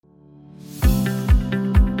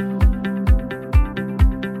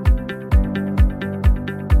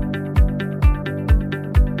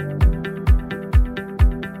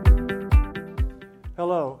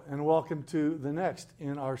welcome to the next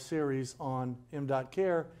in our series on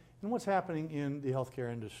m.Care and what's happening in the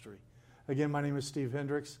healthcare industry. Again, my name is Steve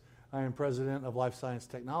Hendrix. I am President of Life Science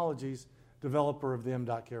Technologies, developer of the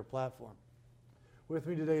m.Care platform. With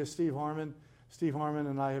me today is Steve Harmon. Steve Harmon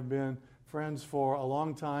and I have been friends for a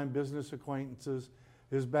long time, business acquaintances.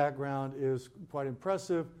 His background is quite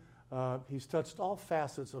impressive. He's touched all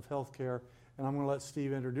facets of healthcare, and I'm going to let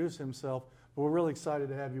Steve introduce himself. But we're really excited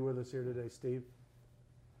to have you with us here today, Steve.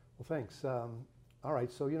 Well, thanks. All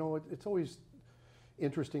right, so it's always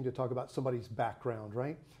interesting to talk about somebody's background,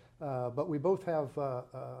 right? But we both have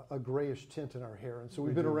a grayish tint in our hair, and so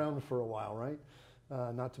we've been around for a while, right?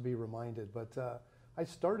 Not to be reminded, but I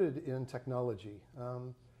started in technology,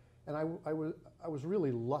 and I was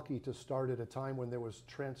really lucky to start at a time when there was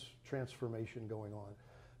transformation going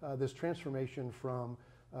on. This transformation from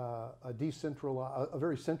a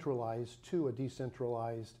very centralized to a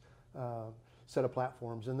decentralized set of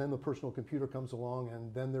platforms, and then the personal computer comes along,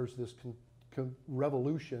 and then there's this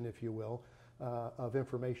revolution, if you will, of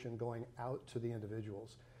information going out to the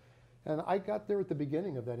individuals. And I got there at the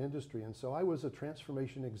beginning of that industry, and so I was a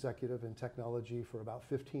transformation executive in technology for about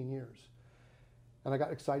 15 years. And I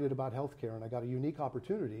got excited about healthcare, and I got a unique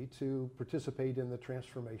opportunity to participate in the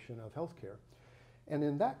transformation of healthcare. And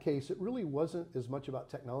in that case, it really wasn't as much about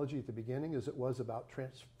technology at the beginning as it was about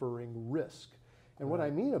transferring risk. And what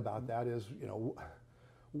I mean about that is,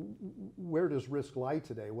 where does risk lie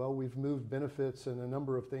today? Well, we've moved benefits and a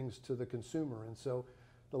number of things to the consumer. And so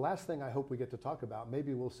the last thing I hope we get to talk about,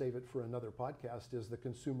 maybe we'll save it for another podcast, is the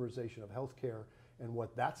consumerization of healthcare and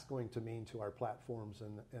what that's going to mean to our platforms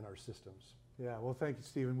and our systems. Yeah, well, thank you,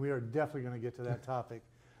 Stephen. We are definitely going to get to that topic.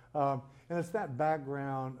 And it's that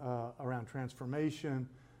background around transformation,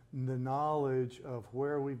 the knowledge of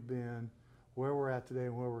where we've been, where we're at today,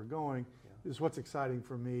 and where we're going is what's exciting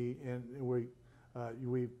for me. And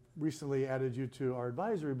we recently added you to our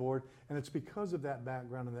advisory board, and it's because of that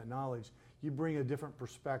background and that knowledge. You bring a different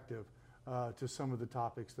perspective to some of the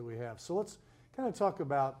topics that we have. So let's kind of talk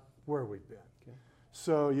about where we've been. Okay.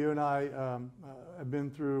 So you and I have been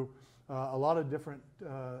through a lot of different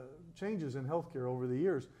changes in healthcare over the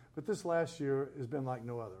years, but this last year has been like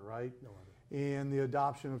no other, right? No other. And the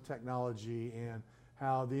adoption of technology and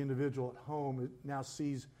how the individual at home now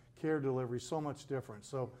sees care delivery so much different.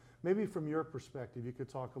 So maybe from your perspective, you could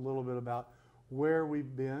talk a little bit about where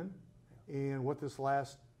we've been and what this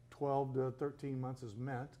last 12 to 13 months has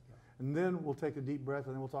meant. And then we'll take a deep breath,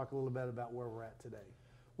 and then we'll talk a little bit about where we're at today.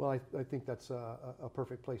 Well, I think that's a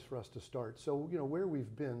perfect place for us to start. So, where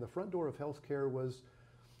we've been, the front door of healthcare was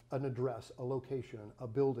an address, a location, a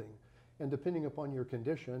building. And depending upon your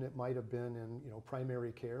condition, it might have been in,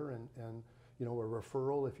 primary care and a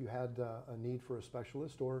referral if you had a need for a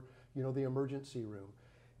specialist, or, the emergency room.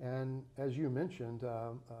 And as you mentioned,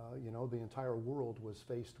 the entire world was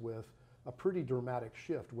faced with a pretty dramatic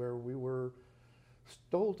shift where we were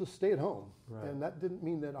told to stay at home. Right. And that didn't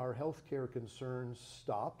mean that our healthcare concerns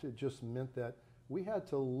stopped. It just meant that we had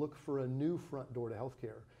to look for a new front door to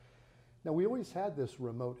healthcare. Now, we always had this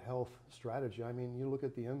remote health strategy. I mean, you look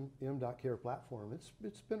at the m.Care platform,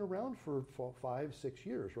 it's been around for 5-6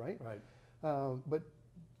 years, right? Right. But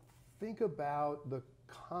think about the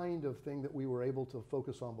kind of thing that we were able to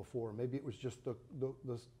focus on before. Maybe it was just the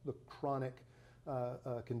chronic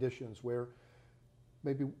conditions where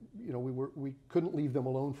maybe we couldn't leave them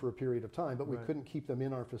alone for a period of time, but we couldn't keep them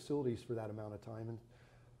in our facilities for that amount of time.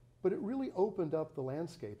 But it really opened up the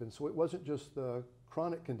landscape, and so it wasn't just the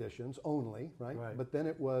chronic conditions only, right? But then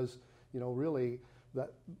it was really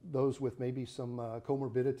those with maybe some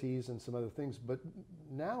comorbidities and some other things. But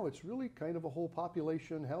now it's really kind of a whole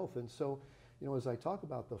population health, and so as I talk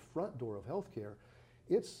about the front door of healthcare,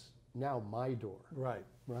 it's now my door. Right.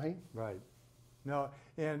 Right. Right. No,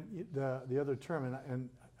 and the other term, and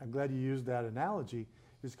I'm glad you used that analogy,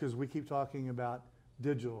 is because we keep talking about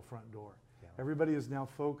digital front door. Yeah. Everybody is now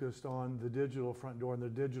focused on the digital front door and the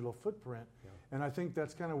digital footprint, and I think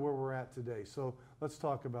that's kind of where we're at today. So let's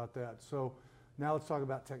talk about that. So now let's talk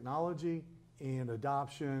about technology and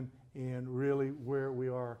adoption and really where we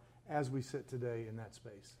are as we sit today in that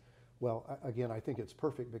space. Well, again, I think it's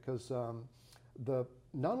perfect because not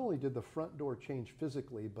only did the front door change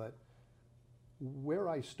physically, but where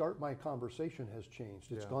I start my conversation has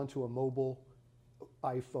changed. It's gone to a mobile,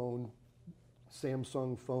 iPhone,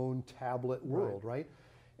 Samsung phone, tablet world, right?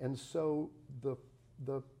 And so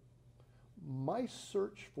my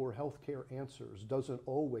search for healthcare answers doesn't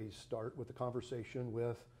always start with a conversation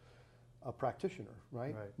with a practitioner,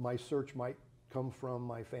 right? My search might come from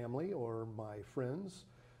my family or my friends,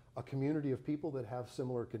 a community of people that have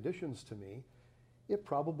similar conditions to me. It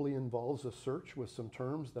probably involves a search with some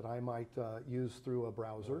terms that I might use through a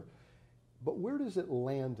browser. But where does it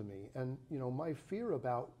land me? And my fear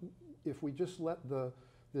about if we just let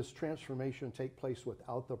this transformation take place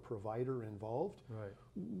without the provider involved, Right.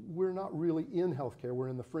 we're not really in healthcare. We're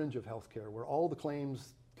in the fringe of healthcare, where all the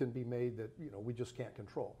claims can be made that we just can't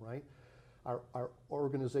control, right? Our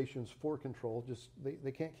organizations for control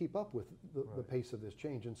they can't keep up with the pace of this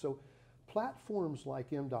change. And so platforms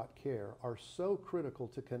like m.Care are so critical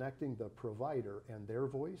to connecting the provider and their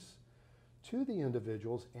voice to the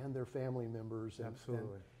individuals and their family members.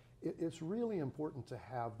 Absolutely. And it's really important to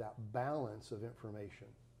have that balance of information.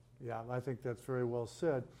 Yeah, I think that's very well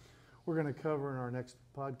said. We're going to cover in our next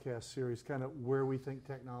podcast series kind of where we think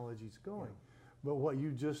technology is going. Yeah. But what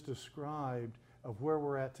you just described of where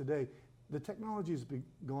we're at today, the technology has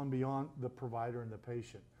gone beyond the provider and the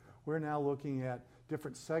patient. We're now looking at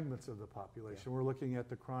different segments of the population. Yeah. We're looking at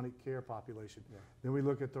the chronic care population. Yeah. Then we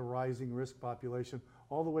look at the rising risk population,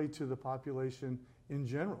 all the way to the population in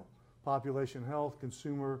general. Population health,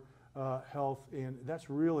 consumer health, and that's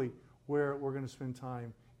really where we're going to spend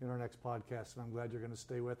time in our next podcast, and I'm glad you're going to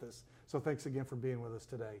stay with us. So thanks again for being with us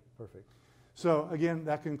today. Perfect. So again,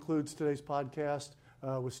 that concludes today's podcast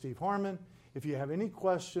with Steve Harmon. If you have any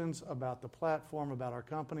questions about the platform, about our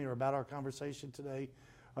company, or about our conversation today,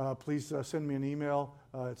 please send me an email.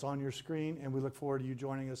 It's on your screen, and we look forward to you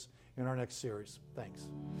joining us in our next series. Thanks.